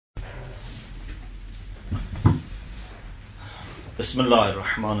Bismillah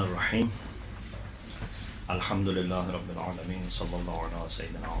ar-Rahman ar-Rahim. Alhamdulillah Rabbil Alameen. Sallallahu ala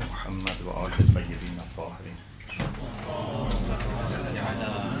Sayyidina Muhammad wa alihi tayyibin at-tahirin.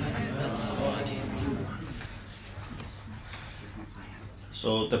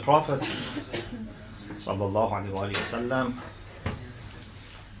 So the Prophet Sallallahu Alaihi Wasallam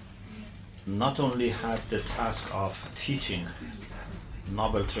not only had the task of teaching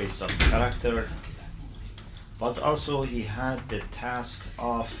noble traits of character, but also he had the task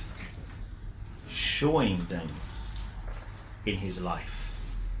of showing them in his life.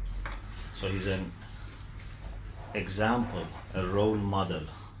 So he's an example, a role model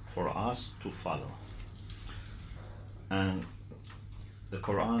for us to follow. And the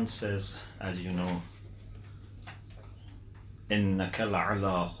Quran says, as you know, إِنَّكَ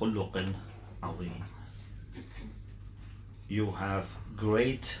لَعَلَى خُلُقٍ عَظِيمٍ. You have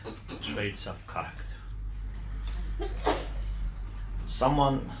great traits of character.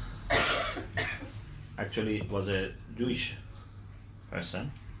 Someone actually was a Jewish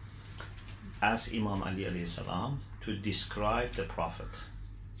person asked Imam Ali alayhi salam to describe the Prophet.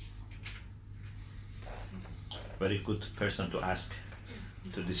 Very good person to ask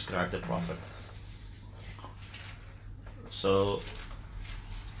to describe the Prophet. So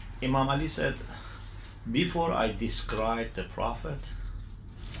Imam Ali said, before I describe the Prophet,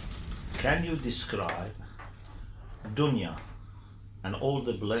 can you describe dunya and all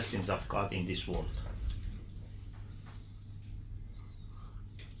the blessings of God in this world?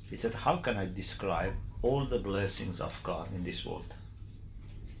 He said, how can I describe all the blessings of God in this world?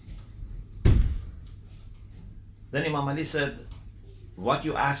 Then Imam Ali said, what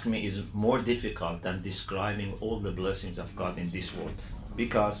you ask me is more difficult than describing all the blessings of God in this world,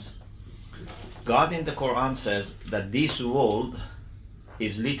 because God in the Quran says that this world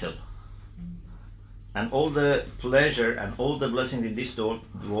is little, and all the pleasure and all the blessings in this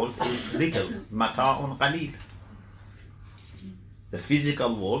world is little. Mata'un qalil. The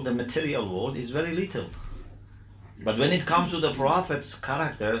physical world, the material world is very little. But when it comes to the Prophet's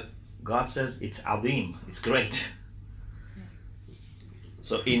character, God says it's azim, it's great.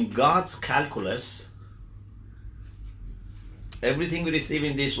 So in God's calculus, everything we receive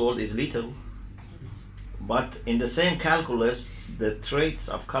in this world is little, but in the same calculus, the traits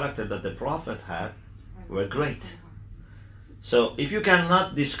of character that the Prophet had were great. So if you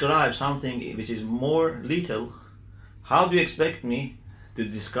cannot describe something which is more little, how do you expect me to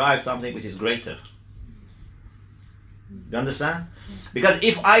describe something which is greater? You understand? Because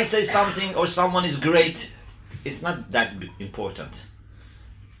if I say something or someone is great, it's not that important.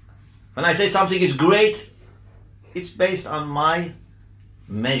 When I say something is great, it's based on my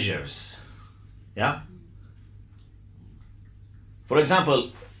measures. Yeah? For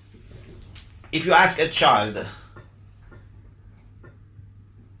example, if you ask a child,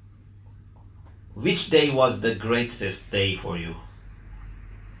 which day was the greatest day for you?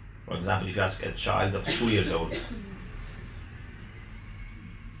 For example, if you ask a child of 2 years old,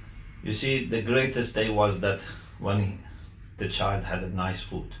 you see the greatest day was that when the child had a nice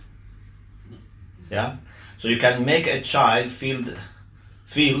food. Yeah? So you can make a child feel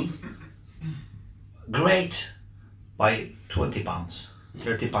great by 20 pounds,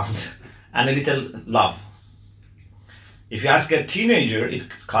 30 pounds. And a little love. If you ask a teenager, it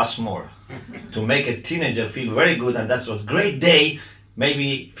costs more. To make a teenager feel very good, and that was great day,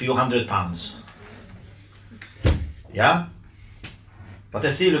 maybe few hundred pounds. Yeah? But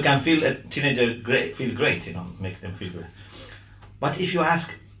still you can feel a teenager feel great, you know, make them feel great. But if you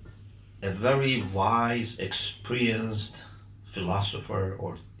ask a very wise, experienced philosopher,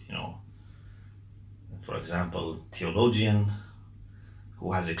 or, you know, for example, theologian,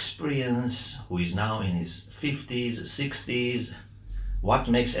 who has experience, who is now in his 50s, 60s, what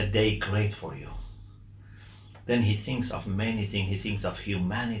makes a day great for you? Then he thinks of many things. He thinks of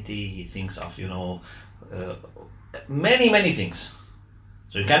humanity, he thinks of, you know, many things.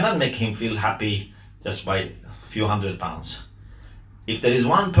 So you cannot make him feel happy just by a few hundred pounds. If there is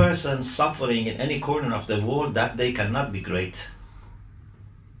one person suffering in any corner of the world, that day cannot be great.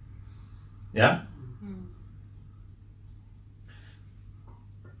 Yeah?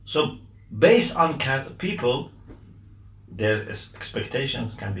 So based on people, their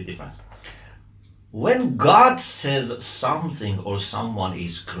expectations can be different. When God says something or someone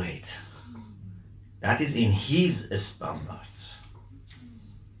is great, that is in His standards,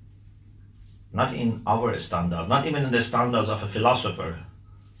 not in our standard, not even in the standards of a philosopher.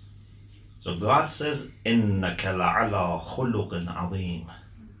 So God says, إِنَّكَ لَعَلَى خُلُقٍ عَظِيمٍ.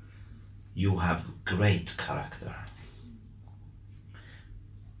 You have great character.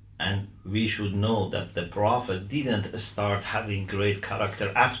 And we should know that the prophet didn't start having great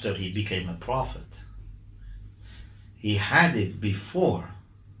character after he became a prophet. He had it before.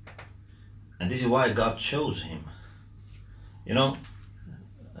 And this is why God chose him. You know,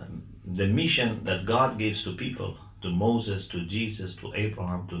 the mission that God gives to people, to Moses, to Jesus, to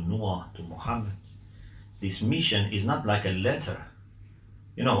Abraham, to Noah, to Muhammad, this mission is not like a letter.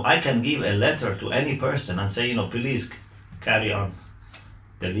 You know, I can give a letter to any person and say, you know, please carry on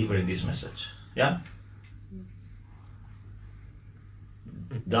delivering this message. Yeah?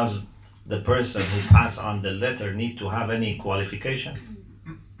 Does the person who pass on the letter need to have any qualification?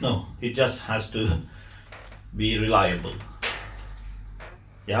 No, he just has to be reliable.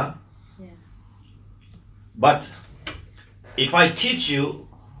 Yeah? Yeah. But if I teach you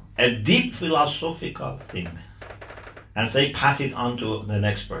a deep philosophical thing and say pass it on to the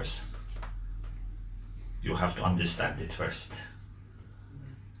next person, you have to understand it first.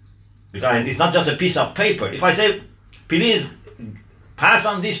 Because it's not just a piece of paper. If I say, please pass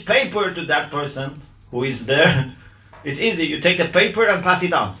on this paper to that person who is there, it's easy. You take the paper and pass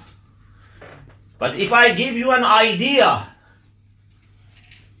it on. But if I give you an idea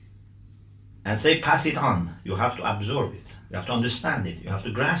and say pass it on, you have to absorb it. You have to understand it. You have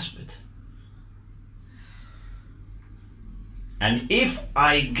to grasp it. And if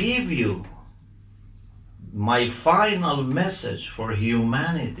I give you my final message for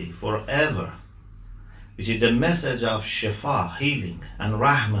humanity forever, which is the message of Shifa, healing, and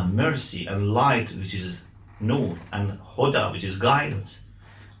Rahmah, mercy, and light, which is Nur, and Huda, which is guidance,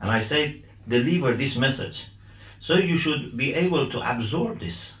 and I say deliver this message, so you should be able to absorb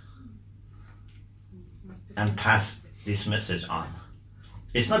this and pass this message on.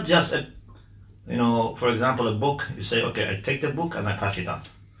 It's not just a, you know, for example, a book. You say, okay, I take the book and I pass it on,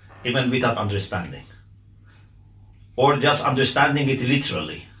 even without understanding, or just understanding it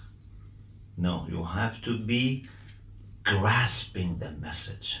literally. No, you have to be grasping the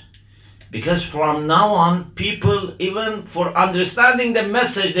message. Because from now on, people, even for understanding the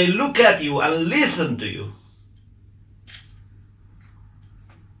message, they look at you and listen to you.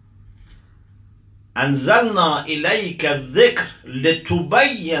 أنزلنا إليك الذكر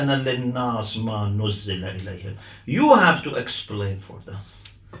لتبين للناس ما نزل إليهم. You have to explain for them.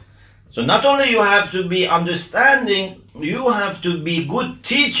 So not only you have to be understanding, you have to be good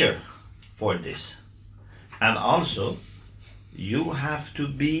teacher for this. And also, you have to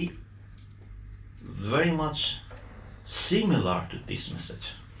be very much similar to this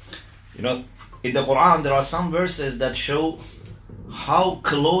message. You know, in the Quran, there are some verses that show how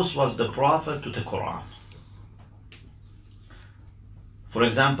close was the Prophet to the Quran. For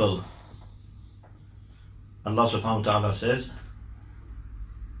example, Allah subhanahu wa ta'ala says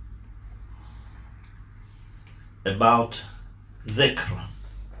about dhikr.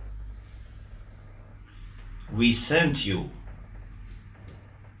 We sent you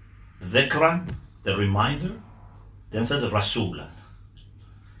dhikran, the reminder, then says rasulan.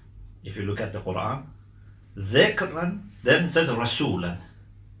 If you look at the Quran, dhikran, then it says rasulan,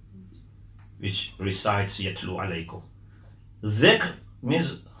 which recites yatlu alaykum. Dhikr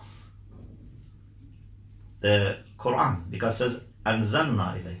means the Quran, because it says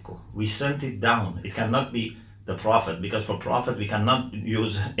anzalna ilaykum. We sent it down. It cannot be the Prophet, because for Prophet we cannot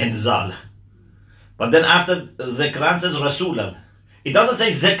use inzal. But then after zikran says rasulan. It doesn't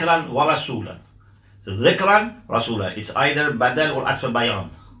say zikran wa rasulan. It says zikran, rasulan. It's either badal or atfa bayan.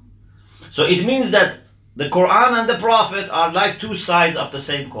 So it means that the Quran and the Prophet are like two sides of the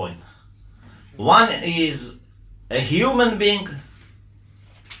same coin. One is a human being,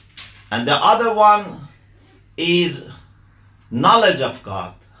 and the other one is knowledge of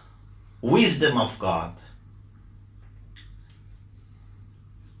God, wisdom of God.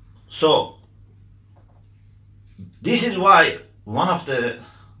 So this is why one of the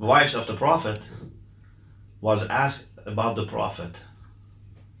wives of the Prophet was asked about the Prophet.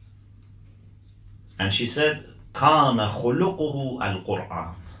 And she said, كَانَ خُلُقُهُ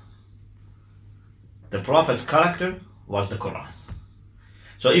الْقُرْآنِ. The Prophet's character was the Quran.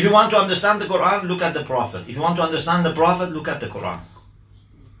 So if you want to understand the Quran, look at the Prophet. If you want to understand the Prophet, look at the Quran.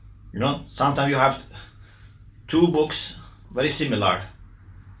 You know, sometimes you have two books very similar.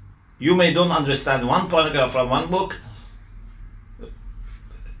 You may don't understand one paragraph from one book.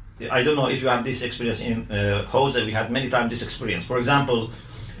 I don't know if you have this experience in Jose. We had many times this experience. For example,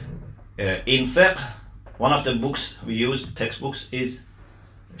 in fiqh, one of the books we use, textbooks, is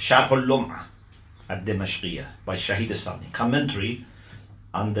Sharh al-Lum'ah al-Dimashqiyah by Shahid al-Sani, commentary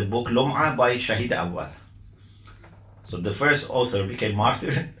on the book Lum'ah by Shahid Awal. So the first author became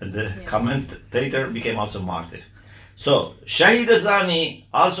martyr, and the commentator became also martyr. So Shahid Thani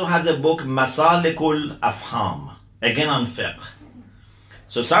also had the book Masalikul Afham, again on fiqh.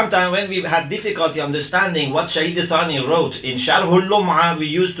 So sometimes when we had difficulty understanding what Shahid Thani wrote in Sharhul Lum'a, we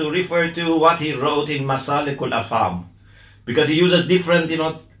used to refer to what he wrote in Masalikul Afham, because he uses different,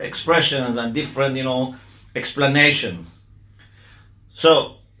 expressions and different, explanation.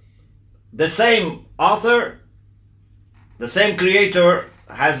 So the same author, the same creator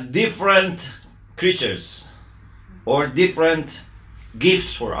has different creatures or different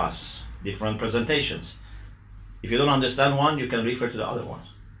gifts for us, different presentations. If you don't understand one, you can refer to the other one.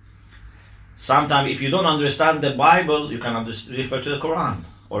 Sometimes if you don't understand the Bible, you can refer to the Quran.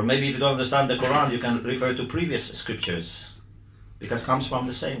 Or maybe if you don't understand the Quran, you can refer to previous scriptures, because it comes from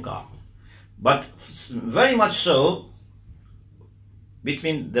the same God. But very much so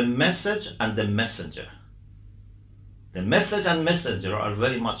between the message and the messenger. The message and messenger are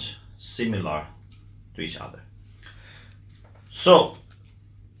very much similar to each other. So,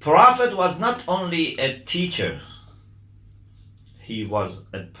 Prophet was not only a teacher, he was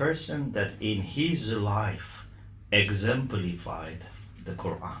a person that in his life exemplified the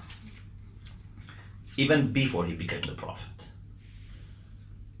Quran, even before he became the Prophet.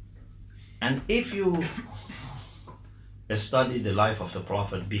 And if you study the life of the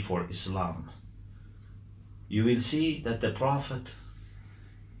Prophet before Islam, you will see that the Prophet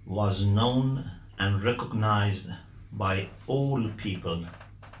was known and recognized by all people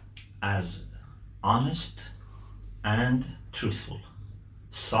as honest and truthful.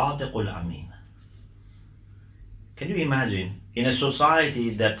 Sadiqul Amin. Can you imagine, in a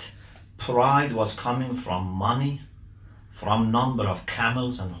society that pride was coming from money, from number of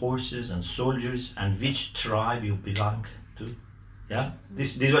camels and horses and soldiers, and which tribe you belong to? Yeah,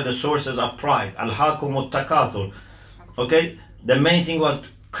 these were the sources of pride. Al-Hakumut Takathur. Okay, the main thing was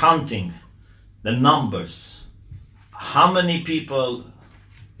counting the numbers, how many people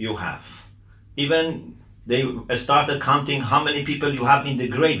you have. Even they started counting how many people you have in the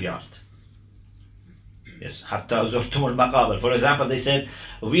graveyard. Yes, hatta zurtumul maqabir. For example, they said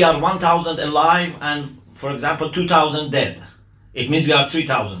we are 1,000 alive and, for example, 2,000 dead. It means we are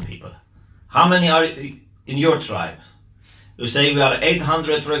 3,000 people. How many are in your tribe? You say we are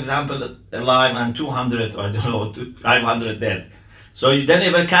 800, for example, alive and 200, or I don't know, 500 dead. So then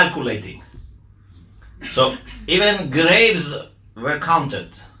they were calculating. So even graves were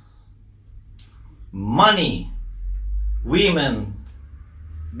counted. Money, women,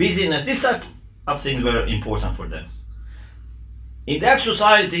 business, this type of things were important for them. In that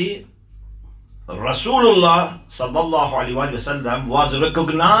society, Rasulullah sallallahu alaihi wasallam was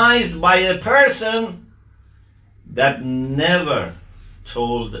recognized by a person that never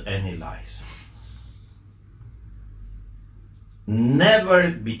told any lies,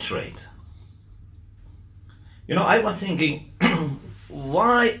 never betrayed. I was thinking,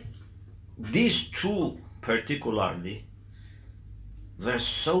 why these two particularly were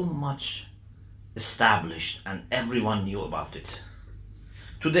so much established and everyone knew about it,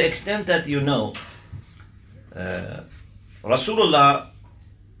 to the extent that Rasulullah,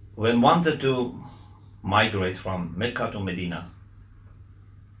 when wanted to migrate from Mecca to Medina,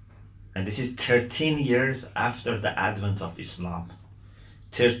 and this is 13 years after the advent of Islam,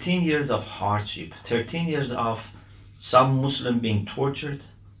 13 years of hardship, 13 years of some Muslim being tortured,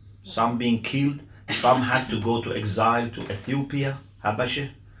 some being killed, some had to go to exile to Ethiopia, Habasha.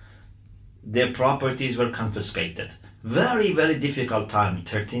 Their properties were confiscated. Very, very difficult time,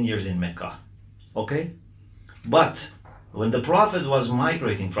 13 years in Mecca. Okay? But when the Prophet was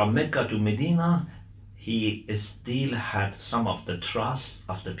migrating from Mecca to Medina, he still had some of the trust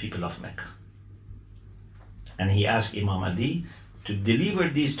of the people of Mecca. And he asked Imam Ali to deliver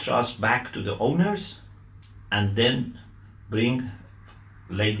these trusts back to the owners and then bring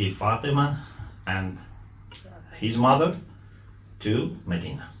Lady Fatima and his mother to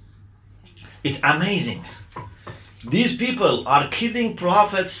Medina. It's amazing. These people are killing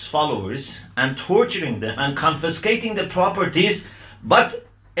Prophet's followers and torturing them and confiscating the properties, but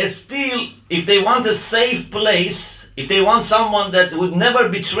still, if they want a safe place, if they want someone that would never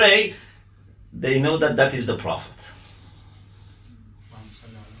betray, they know that that is the Prophet.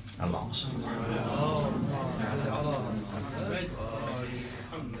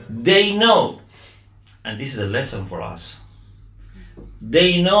 They know, and this is a lesson for us,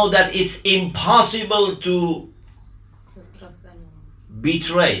 they know that it's impossible to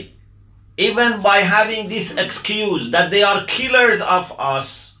betray, even by having this excuse that they are killers of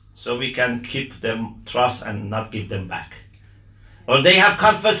us, so we can keep them trust and not give them back. Or they have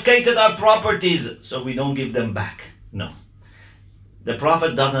confiscated our properties, so we don't give them back. No. The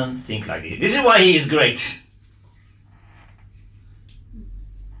Prophet doesn't think like this. This is why he is great.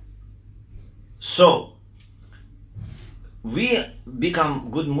 So we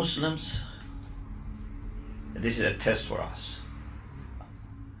become good Muslims. This is a test for us.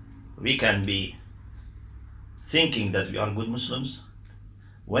 We can be thinking that we are good Muslims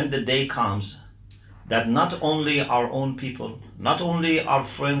when the day comes that not only our own people, not only our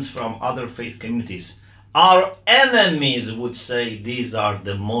friends from other faith communities, our enemies would say these are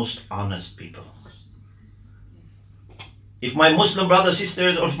the most honest people. If my Muslim brothers,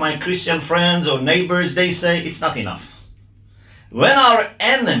 sisters, or my Christian friends or neighbors, they say it's not enough. When our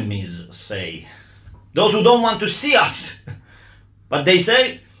enemies say, those who don't want to see us, but they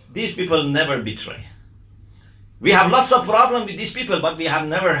say, these people never betray. We have lots of problems with these people, but we have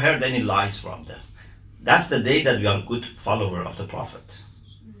never heard any lies from them. That's the day that we are good follower of the Prophet.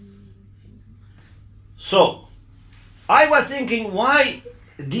 So, I was thinking why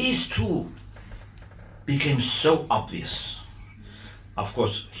these two became so obvious. Of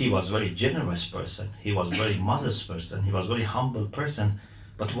course, he was a very generous person. He was a very modest person. He was a very humble person.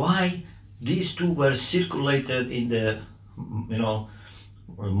 But why these two were circulated in the,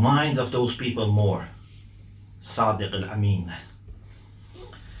 minds of those people more? Sadiq al-Amin.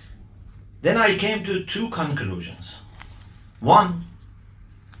 Then I came to two conclusions. One,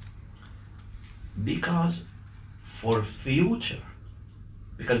 because for future,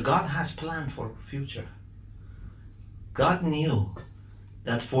 because God has planned for future. God knew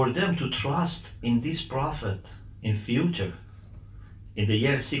that for them to trust in this prophet in future, in the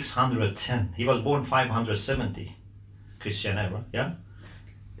year 610, he was born 570, Christian era, yeah?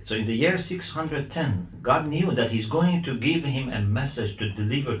 So in the year 610, God knew that he's going to give him a message to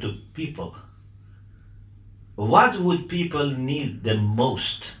deliver to people. What would people need the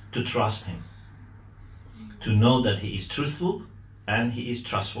most to trust him? To know that he is truthful and he is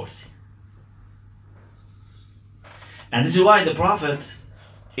trustworthy. And this is why the Prophet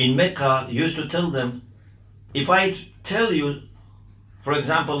in Mecca used to tell them, if I tell you, for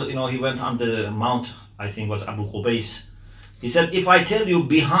example, he went on the mount, I think was Abu Qubais. He said, if I tell you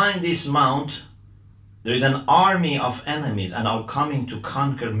behind this mount, there is an army of enemies and are coming to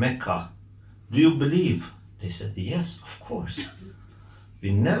conquer Mecca, do you believe? They said, yes, of course.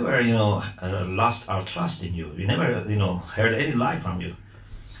 We never, lost our trust in you. We never, heard any lie from you.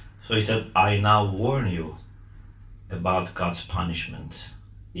 So he said, I now warn you about God's punishment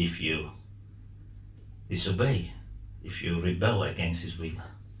if you disobey, if you rebel against his will.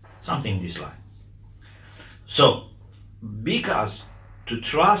 Something in this line. So, because to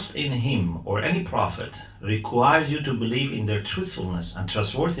trust in him or any prophet requires you to believe in their truthfulness and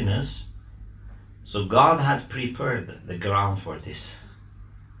trustworthiness, so God had prepared the ground for this.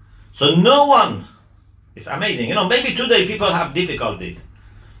 So no one, it's amazing, maybe today people have difficulty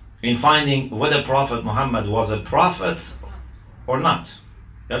in finding whether Prophet Muhammad was a prophet or not.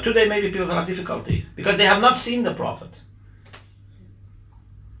 Today maybe people have difficulty because they have not seen the Prophet.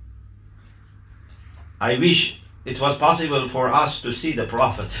 I wish it was possible for us to see the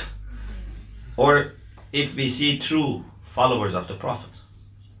Prophet, or if we see true followers of the Prophet.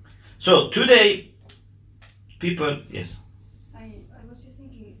 So today, people, yes. I was just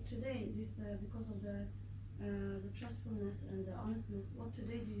thinking today, this because of the trustfulness and the honestness. What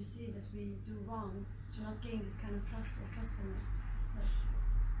today do you see that we do wrong to not gain this kind of trust or trustfulness?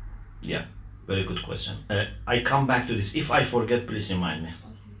 Yeah, very good question. I come back to this. If I forget, please remind me.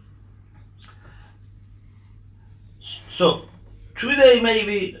 So, today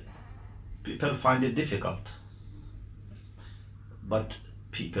maybe people find it difficult, but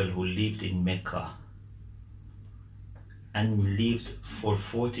people who lived in Mecca and lived for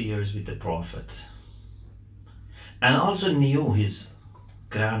 40 years with the Prophet and also knew his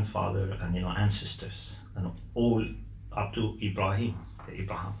grandfather and ancestors and all up to Abraham,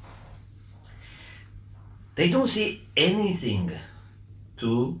 they don't see anything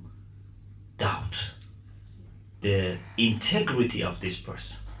to doubt the integrity of this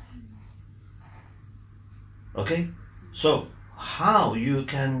person. Okay? So, how you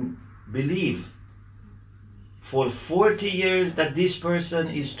can believe for 40 years that this person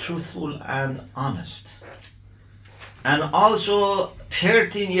is truthful and honest? And also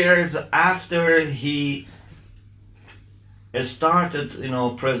 13 years after he started,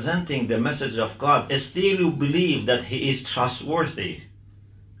 presenting the message of God, still you believe that he is trustworthy.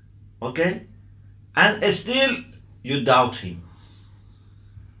 Okay? And still you doubt him.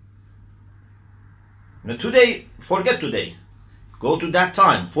 Today, forget today. Go to that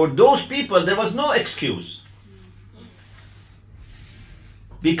time. For those people, there was no excuse.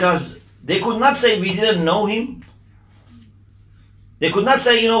 Because they could not say we didn't know him. They could not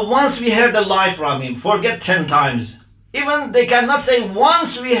say, once we heard a lie from him, forget 10 times. Even they cannot say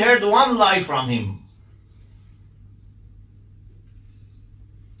once we heard one lie from him.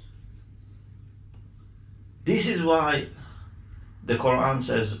 This is why the Quran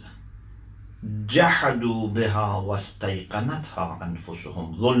says, جَحَدُوا بِهَا وَاسْتَيْقَنَتْهَا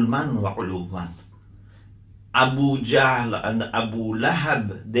أَنفُسُهُمْ ظُلْمًا وَعُلُوًّا. Abu Jahl and Abu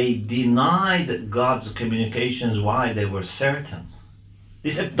Lahab, they denied God's communications. Why? They were certain.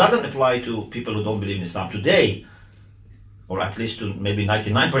 This doesn't apply to people who don't believe in Islam today, or at least to maybe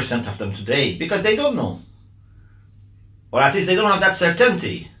 99% of them today, because they don't know. Or at least they don't have that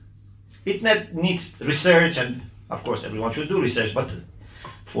certainty. It needs research, and of course everyone should do research, but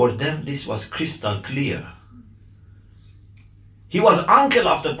for them this was crystal clear. He was uncle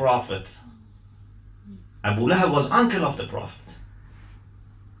of the Prophet. Abu Lahab was uncle of the Prophet.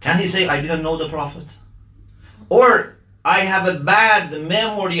 Can he say, I didn't know the Prophet? Or I have a bad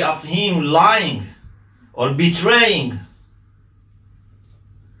memory of him lying or betraying.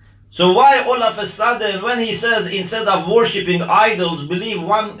 So why all of a sudden, when he says instead of worshipping idols, believe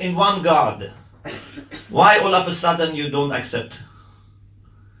in one God, why all of a sudden you don't accept?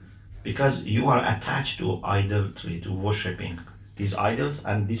 Because you are attached to idolatry, to worshipping these idols,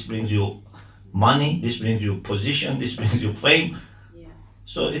 and this brings you money, this brings you position, this brings you fame. Yeah.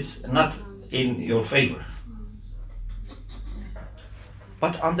 So it's not in your favor.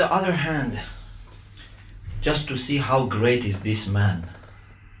 But on the other hand, just to see how great is this man,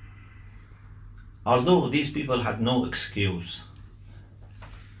 although these people had no excuse,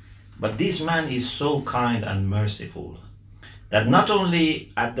 but this man is so kind and merciful that not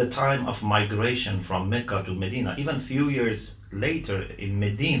only at the time of migration from Mecca to Medina, even few years later in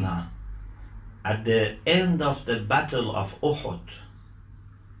Medina, at the end of the Battle of Uhud,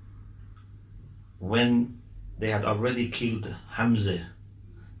 when they had already killed Hamza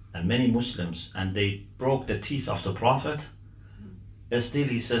and many Muslims, and they broke the teeth of the Prophet, still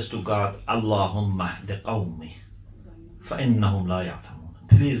he says to God, Allahumma hdi qawmi fa innahum la ya'lamun.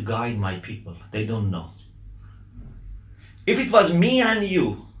 Please guide my people, they don't know. If it was me and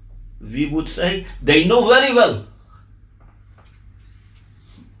you, we would say, they know very well.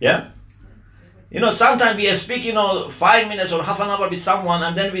 Yeah? You know, sometimes we speak, 5 minutes or half an hour with someone,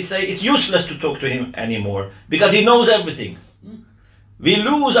 and then we say it's useless to talk to him anymore because he knows everything. We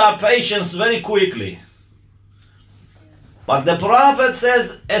lose our patience very quickly. But the Prophet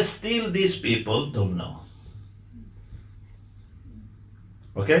says, still these people don't know.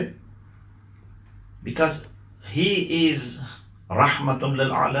 Okay? Because he is rahmatun lil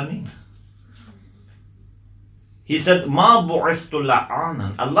alameen. He said, Ma bu'ithtu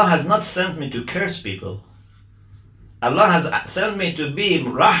la'anan. Allah has not sent me to curse people. Allah has sent me to be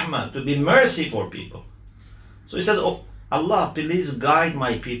rahmah, to be mercy for people. So he says, oh, Allah, please guide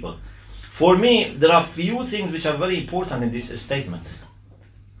my people. For me, there are few things which are very important in this statement.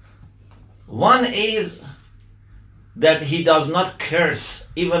 One is that he does not curse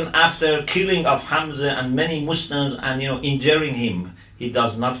even after killing of Hamza and many Muslims and injuring him. He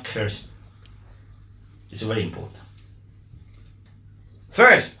does not curse. It's very important.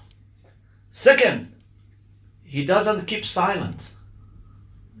 First. Second, he doesn't keep silent.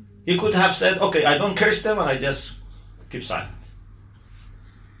 He could have said, okay, I don't curse them and I just keep silent.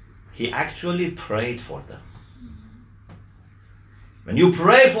 He actually prayed for them. When you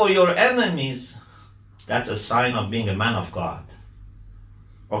pray for your enemies, that's a sign of being a man of God.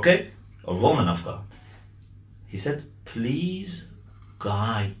 Okay? Or woman of God. He said, please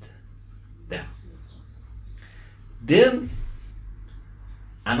guide them. Then,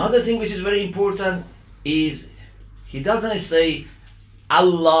 another thing which is very important is he doesn't say,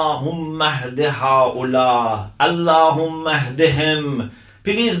 Allahumma hdi ha'ula, Allahumma hdihim.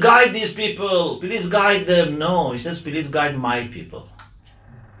 Please guide these people, please guide them. No, he says, please guide my people.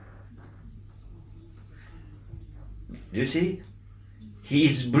 Do you see? He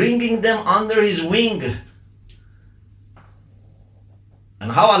is bringing them under his wing.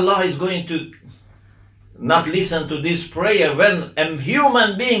 And how Allah is going to not listen to this prayer when a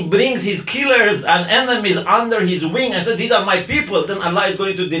human being brings his killers and enemies under his wing and says, these are my people, then Allah is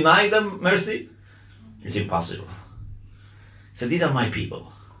going to deny them mercy? It's impossible. So these are my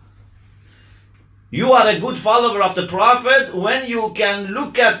people. You are a good follower of the Prophet when you can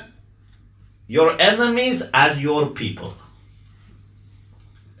look at your enemies as your people.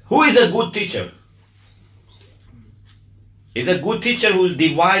 Who is a good teacher? Is a good teacher who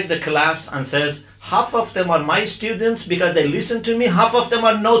divides the class and says, half of them are my students because they listen to me, half of them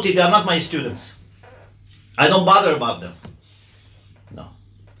are naughty, they are not my students. I don't bother about them. No.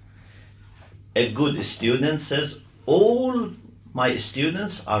 A good student says, all my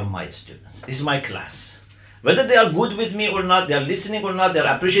students are my students. This is my class. Whether they are good with me or not, they are listening or not, they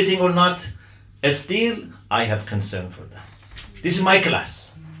are appreciating or not, still I have concern for them. This is my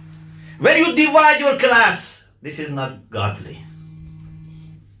class. When you divide your class, this is not godly.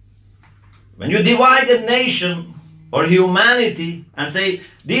 When you divide a nation or humanity and say,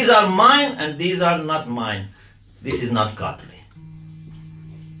 these are mine and these are not mine, this is not godly.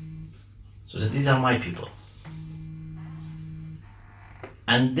 So these are my people.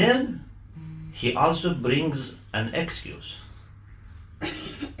 And then he also brings an excuse.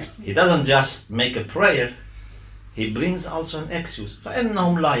 He doesn't just make a prayer, he brings also an excuse.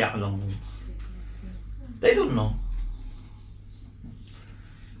 فَإِنَّهُمْ لَا يَعْلَمُونَ. They don't know.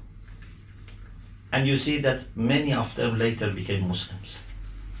 And you see that many of them later became Muslims.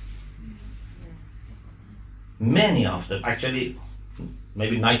 Many of them, actually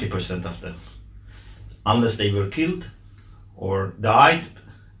maybe 90% of them, unless they were killed or died,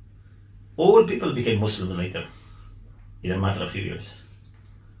 all people became Muslim later in a matter of few years.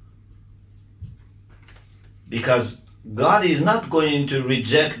 Because God is not going to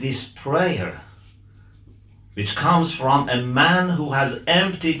reject this prayer which comes from a man who has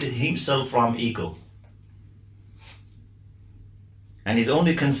emptied himself from ego. And is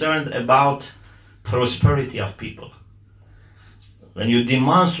only concerned about prosperity of people. When you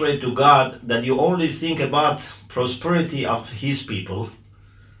demonstrate to God that you only think about prosperity of his people,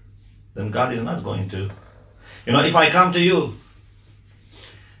 then God is not going to. You know, if I come to you,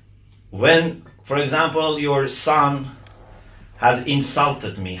 when, for example, your son has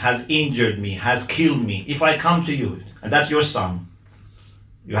insulted me, has injured me, has killed me, if I come to you, and that's your son,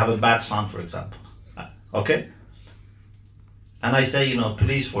 you have a bad son, for example, okay? And I say,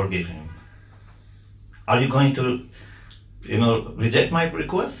 please forgive him. Are you going to, reject my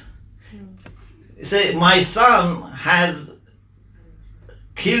request? You say, my son has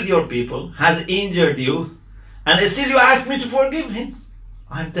killed your people, has injured you, and still you ask me to forgive him.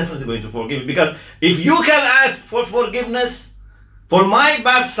 I'm definitely going to forgive him, because if you can ask for forgiveness for my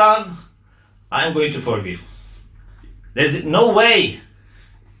bad son, I'm going to forgive. There's no way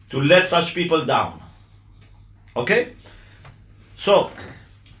to let such people down. Okay? So,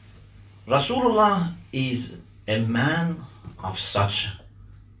 Rasulullah is a man of such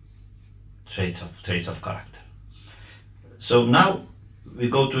traits of character. So now we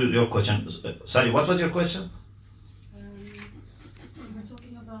go to your question. Sorry, what was your question? We were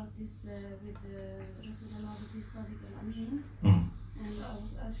talking about this with Rasulullah, with his Sadiq al-Amin, and I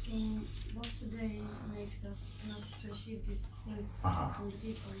was asking what today makes us not to achieve these things from the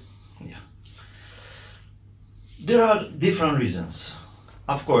people. Yeah. There are different reasons.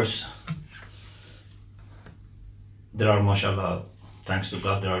 Of course, there are, mashallah, thanks to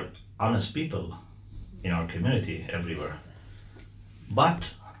God, there are honest people in our community everywhere.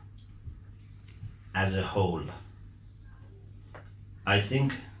 But as a whole, I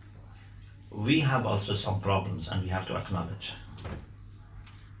think we have also some problems and we have to acknowledge.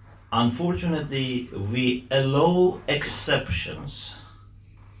 Unfortunately, we allow exceptions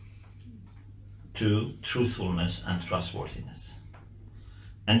to truthfulness and trustworthiness.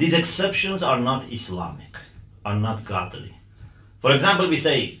 And these exceptions are not Islamic, are not godly. For example, we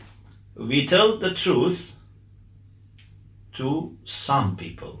say, we tell the truth to some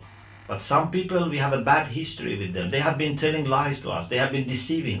people, but some people, we have a bad history with them. They have been telling lies to us, they have been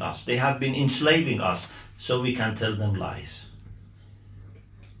deceiving us, they have been enslaving us, so we can tell them lies.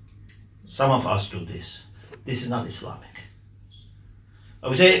 Some of us do this. This is not Islamic. I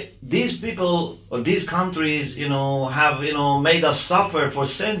would say these people or these countries, have, made us suffer for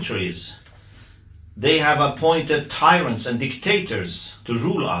centuries. They have appointed tyrants and dictators to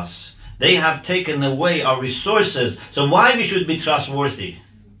rule us. They have taken away our resources. So why we should be trustworthy?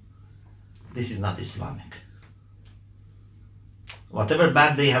 This is not Islamic. Whatever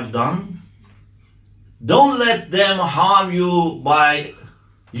bad they have done, don't let them harm you by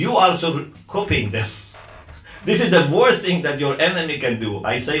you also copying them. This is the worst thing that your enemy can do.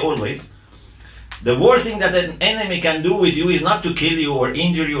 I say always, the worst thing that an enemy can do with you is not to kill you or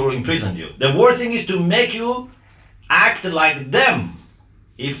injure you or imprison you. The worst thing is to make you act like them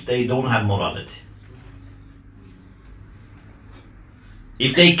if they don't have morality.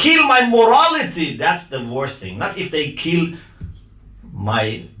 If they kill my morality, that's the worst thing. Not if they kill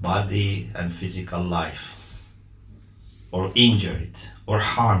my body and physical life, or injure it, or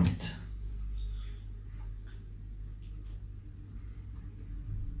harm it.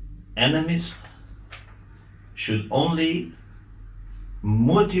 Enemies should only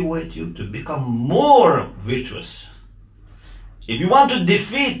motivate you to become more virtuous. If you want to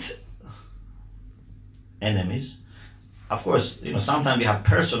defeat enemies, of course, sometimes we have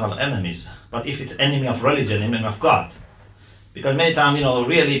personal enemies, but if it's enemy of religion, enemy of God, because many times,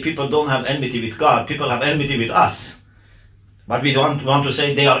 really people don't have enmity with God, people have enmity with us. But we don't want to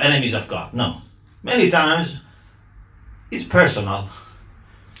say they are enemies of God. No. Many times it's personal.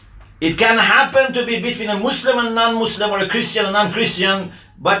 It can happen to be between a Muslim and non-Muslim or a Christian and non-Christian,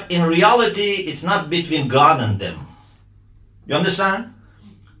 but in reality it's not between God and them. You understand?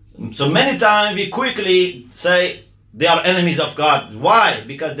 So many times we quickly say they are enemies of God. Why?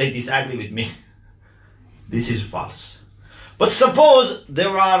 Because they disagree with me. This is false. But suppose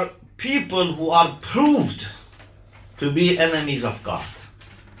there are people who are proved to be enemies of God.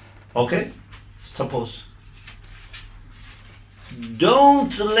 Okay? Suppose.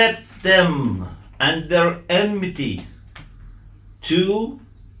 Don't let them and their enmity to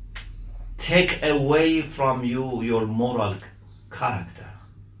take away from you your moral character.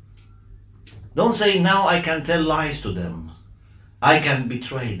 Don't say, now I can tell lies to them. I can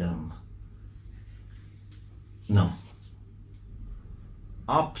betray them. No.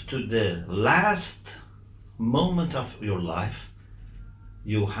 Up to the last moment of your life,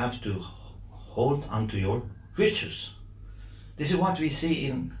 you have to hold onto your virtues. This is what we see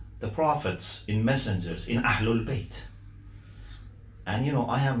in the prophets, in messengers, in Ahlul Bayt. And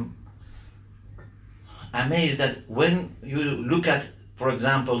I am amazed that when you look at, for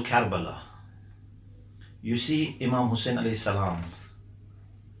example, Karbala, you see Imam Hussein alayhi salam.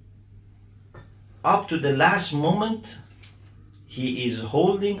 Up to the last moment, he is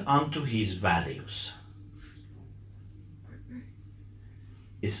holding onto his values.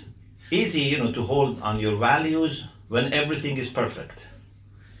 It's easy, to hold on your values when everything is perfect.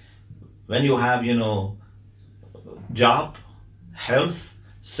 When you have, job, health,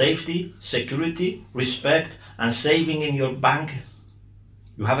 safety, security, respect, and saving in your bank,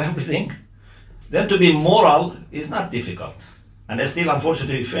 you have everything. Then to be moral is not difficult. And still,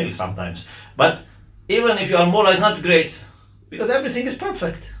 unfortunately, fail sometimes. But even if you are moral, it's not great, because everything is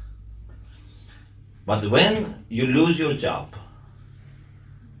perfect. But when you lose your job,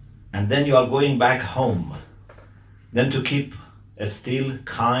 and then you are going back home, then to keep still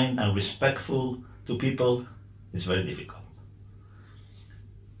kind and respectful to people is very difficult.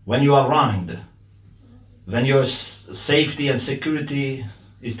 When you are wronged, when your safety and security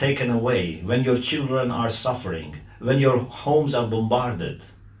is taken away, when your children are suffering, when your homes are bombarded,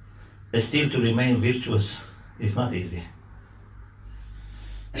 still to remain virtuous is not easy.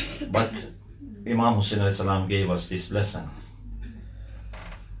 But Imam Hussein alayhi salam gave us this lesson,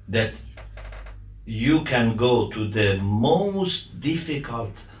 that you can go to the most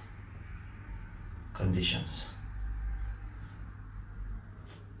difficult conditions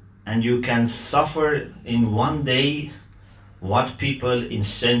and you can suffer in one day what people in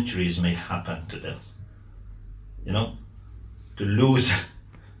centuries may happen to them. To lose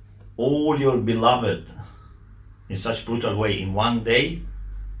all your beloved in such brutal way in one day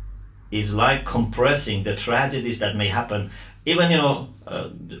is like compressing the tragedies that may happen. Even,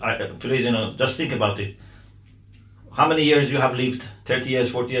 please, just think about it. How many years you have lived? 30 years,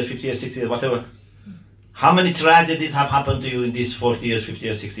 40 years, 50 years, 60 years, whatever. How many tragedies have happened to you in these 40 years, 50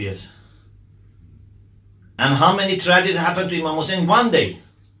 years, 60 years? And how many tragedies happened to Imam Hussein in one day?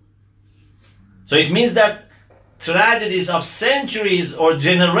 So it means that tragedies of centuries or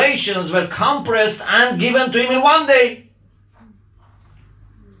generations were compressed and given to him in one day.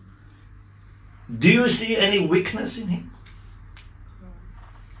 Do you see any weakness in him?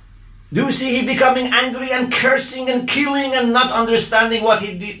 Do you see he becoming angry and cursing and killing and not understanding what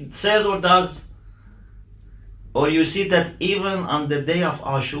he says or does? Or you see that even on the day of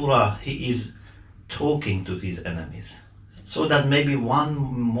Ashura, he is talking to his enemies, so that maybe one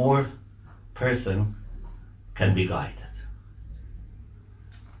more person can be guided.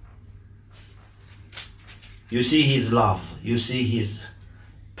 You see his love, you see his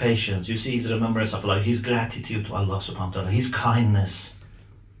patience, you see his remembrance of Allah, his gratitude to Allah subhanahu wa ta'ala, his kindness,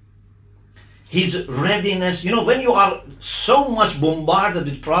 his readiness. When you are so much bombarded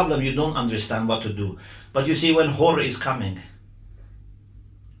with problems, you don't understand what to do. But you see, when horror is coming,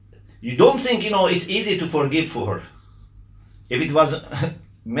 you don't think, it's easy to forgive for her. If it was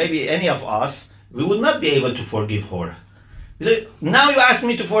maybe any of us, we would not be able to forgive her. You say, now you ask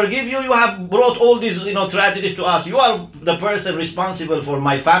me to forgive you, you have brought all these, tragedies to us. You are the person responsible for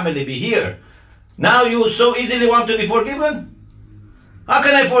my family be here. Now you so easily want to be forgiven? How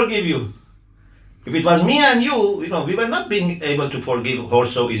can I forgive you? If it was me and you, we were not being able to forgive her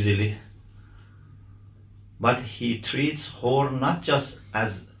so easily. But he treats her not just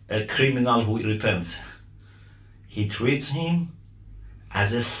as a criminal who repents. He treats him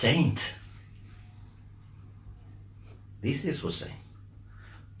as a saint. This is Hussein.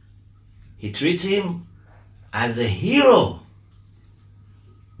 He treats him as a hero.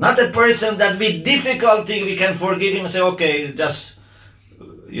 Not a person that with difficulty we can forgive him and say, okay, just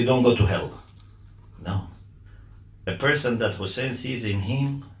you don't go to hell. No. A person that Hussein sees in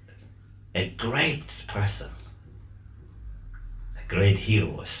him a great person, a great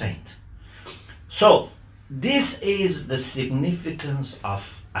hero, a saint. So, this is the significance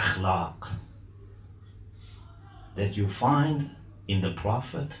of akhlaq that you find in the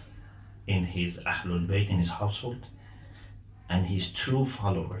Prophet, in his Ahlul Bayt, in his household, and his true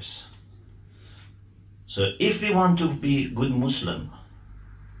followers. So if we want to be good Muslim,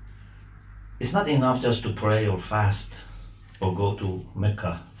 it's not enough just to pray or fast or go to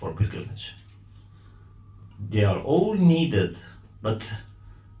Mecca for pilgrimage. They are all needed, but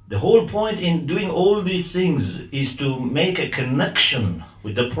the whole point in doing all these things is to make a connection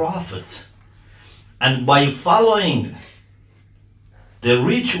with the Prophet. And by following the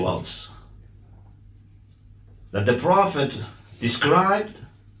rituals that the Prophet described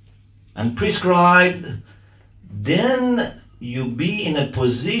and prescribed, then you be in a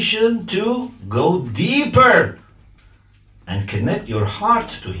position to go deeper and connect your heart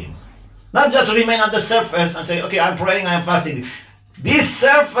to him. Not just remain on the surface and say, okay, I'm praying, I'm fasting. This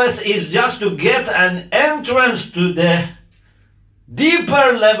surface is just to get an entrance to the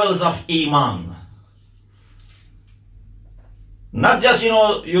deeper levels of Iman. Not just,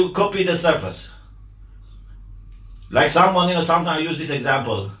 you copy the surface. Like someone, sometimes I use this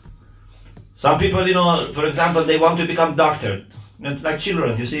example. Some people, for example, they want to become doctor. Like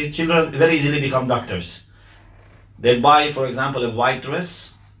children, you see, children very easily become doctors. They buy, for example, a white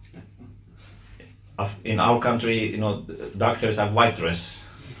dress. In our country, doctors have white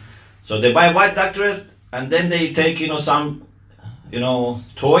dress. So they buy a white dress and then they take, some,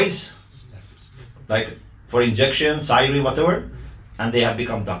 toys, like for injection, siren, whatever, and they have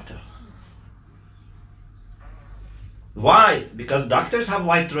become doctor. Why? Because doctors have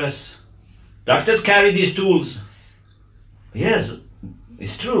white dress. Doctors carry these tools. Yes,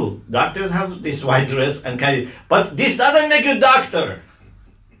 it's true. Doctors have this white dress and carry, but this doesn't make you doctor.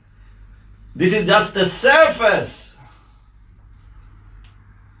 This is just the surface.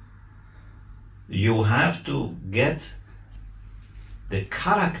 You have to get the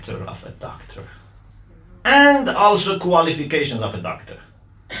character of a doctor and also qualifications of a doctor.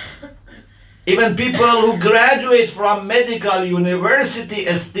 Even people who graduate from medical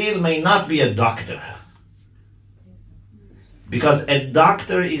university still may not be a doctor. Because a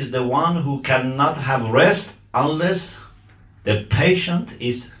doctor is the one who cannot have rest unless the patient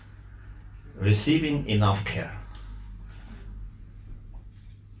is receiving enough care.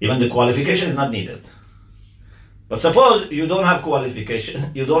 Even the qualification is not needed. But suppose you don't have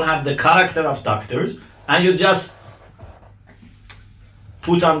qualification, you don't have the character of doctors, and you just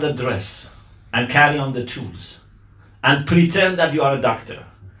put on the dress and carry on the tools and pretend that you are a doctor.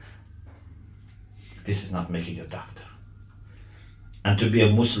 This is not making you a doctor. And to be a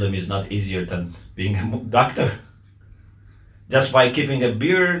Muslim is not easier than being a doctor. Just by keeping a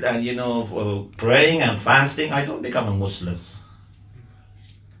beard and praying and fasting, I don't become a Muslim.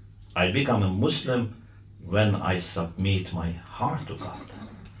 I become a Muslim when I submit my heart to God.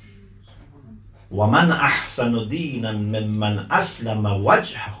 وَمَنْ أَحْسَنُ دِينًا مِمَّنْ أَسْلَمَ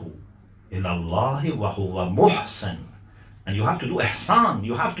وَجْهَهُ إِلَى اللَّهِ وَهُوَ مُحْسِنٌ. And you have to do ihsan,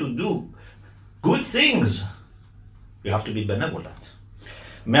 you have to do good things. You have to be benevolent.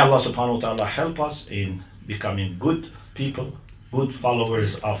 May Allah subhanahu wa ta'ala help us in becoming good people, good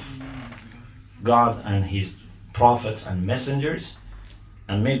followers of God and His prophets and messengers.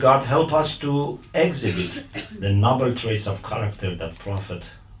 And may God help us to exhibit the noble traits of character that Prophet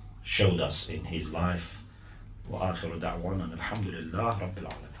showed us in his life. وآخر دعوانا الحمد لله رب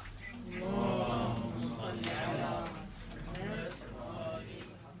العالمين.